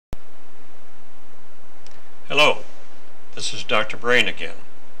Hello, this is Dr. Brain again.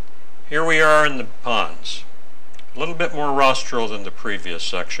 Here we are in the pons. A little bit more rostral than the previous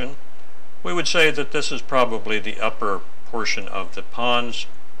section. We would say that this is probably the upper portion of the pons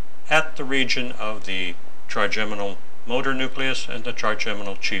at the region of the trigeminal motor nucleus and the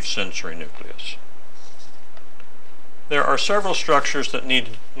trigeminal chief sensory nucleus. There are several structures that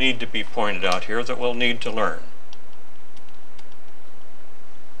need to be pointed out here that we'll need to learn.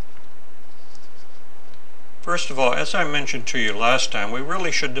 First of all, as I mentioned to you last time, we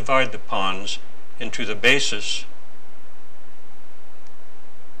really should divide the pons into the basis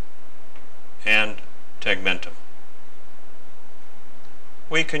and tegmentum.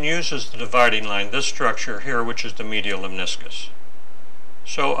 We can use as the dividing line this structure here, which is the medial lemniscus.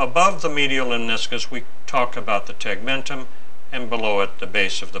 So above the medial lemniscus we talk about the tegmentum, and below it the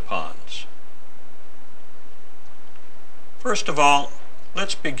base of the pons. First of all,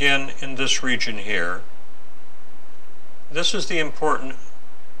 let's begin in this region here. This is the important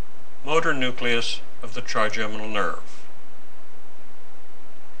motor nucleus of the trigeminal nerve.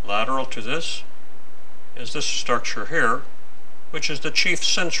 Lateral to this is this structure here, which is the chief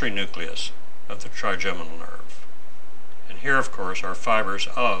sensory nucleus of the trigeminal nerve. And here, of course, are fibers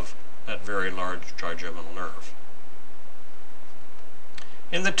of that very large trigeminal nerve.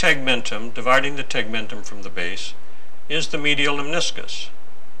 In the tegmentum, dividing the tegmentum from the base, is the medial lemniscus.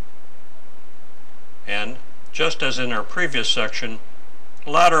 And just as in our previous section,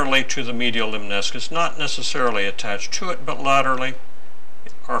 laterally to the medial lemniscus, not necessarily attached to it, but laterally,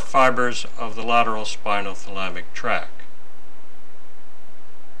 are fibers of the lateral spinothalamic tract.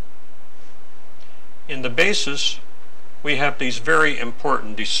 In the basis, we have these very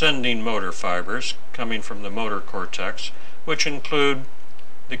important descending motor fibers coming from the motor cortex, which include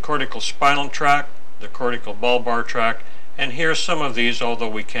the cortical spinal tract, the cortical bulbar tract, and here some of these, although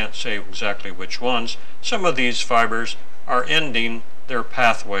we can't say exactly which ones, some of these fibers are ending their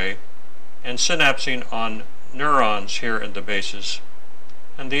pathway and synapsing on neurons here in the basis,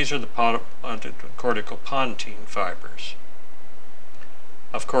 and these are the cortical pontine fibers.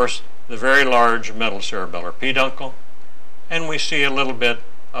 Of course, the very large metacerebellar peduncle, and we see a little bit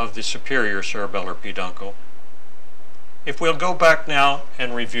of the superior cerebellar peduncle. If we'll go back now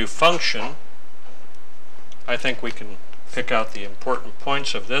and review function, I think we can pick out the important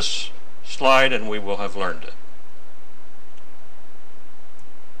points of this slide and we will have learned it.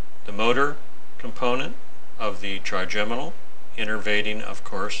 The motor component of the trigeminal, innervating, of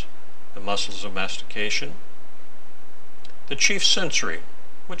course, the muscles of mastication. The chief sensory,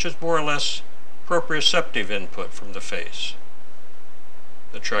 which is more or less proprioceptive input from the face.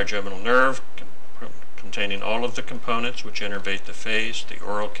 The trigeminal nerve, containing all of the components which innervate the face, the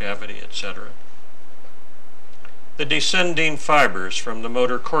oral cavity, etc. The descending fibers from the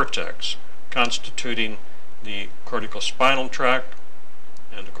motor cortex, constituting the cortical spinal tract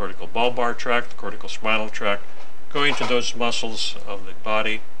and the cortical bulbar tract, the cortical spinal tract, going to those muscles of the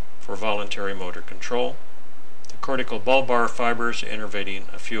body for voluntary motor control. The cortical bulbar fibers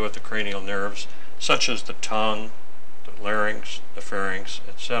innervating a few of the cranial nerves, such as the tongue, the larynx, the pharynx,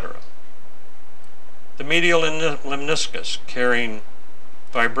 etc. The medial lemniscus, carrying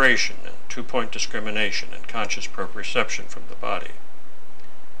vibration and two-point discrimination and conscious proprioception from the body,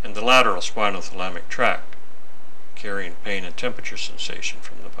 and the lateral spinothalamic tract, carrying pain and temperature sensation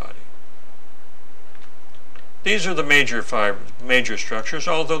from the body. These are the major structures,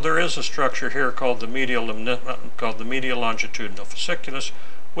 although there is a structure here called the medial longitudinal fasciculus,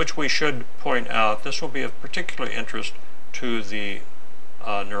 which we should point out. This will be of particular interest to the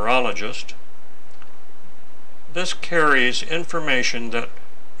neurologist. This carries information that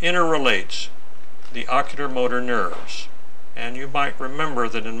interrelates the oculomotor nerves, and you might remember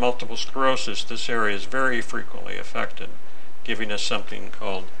that in multiple sclerosis this area is very frequently affected, giving us something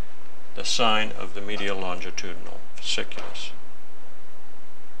called the sign of the medial longitudinal fasciculus.